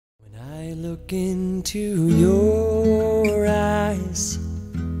look into your eyes,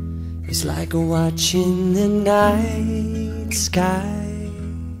 it's like watching the night sky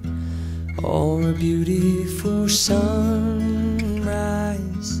or a beautiful sunrise.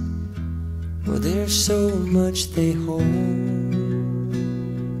 Well, there's so much they hold,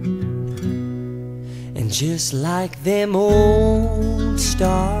 and just like them old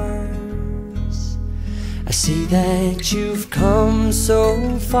stars, I see that you've come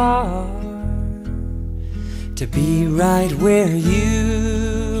so far to be right where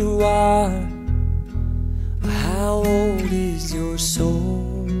you are. How old is your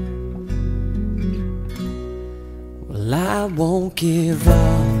soul? Well, I won't give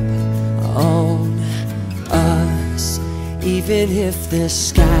up on us, even if the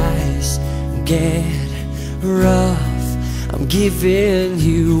skies get rough. I'm giving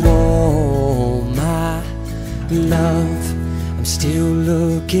you all my love. I'm still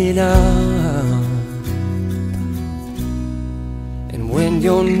looking up, and when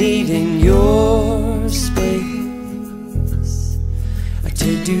you're needing your space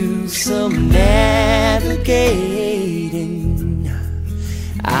to do some navigating,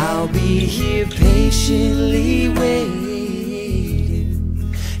 I'll be here patiently waiting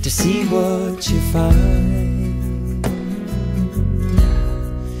to see what you find.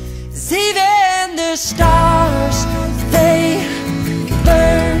 'Cause even the stars, they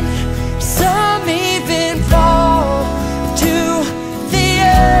burn, some even fall to the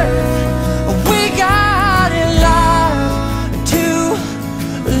earth. We got a lot to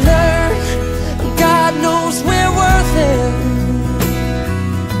learn. God knows we're worth it.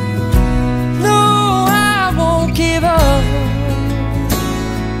 No, I won't give up.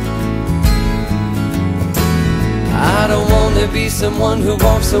 I don't want to be someone who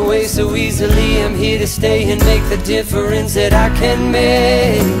walks away so easily. I'm here to stay and make the difference that I can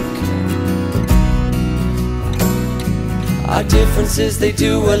make. Our differences, they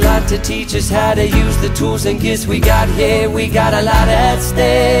do a lot to teach us how to use the tools and gifts we got here. We got a lot at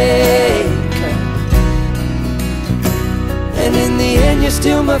stake, and in the end you're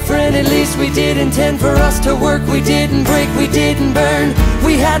still my friend. At least we did intend for us to work. We didn't break, we didn't burn.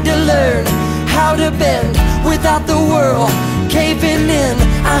 We had to learn how to bend without the world caving in.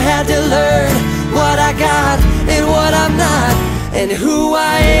 I had to learn what I got and what I'm not, and who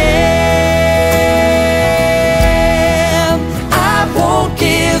I am.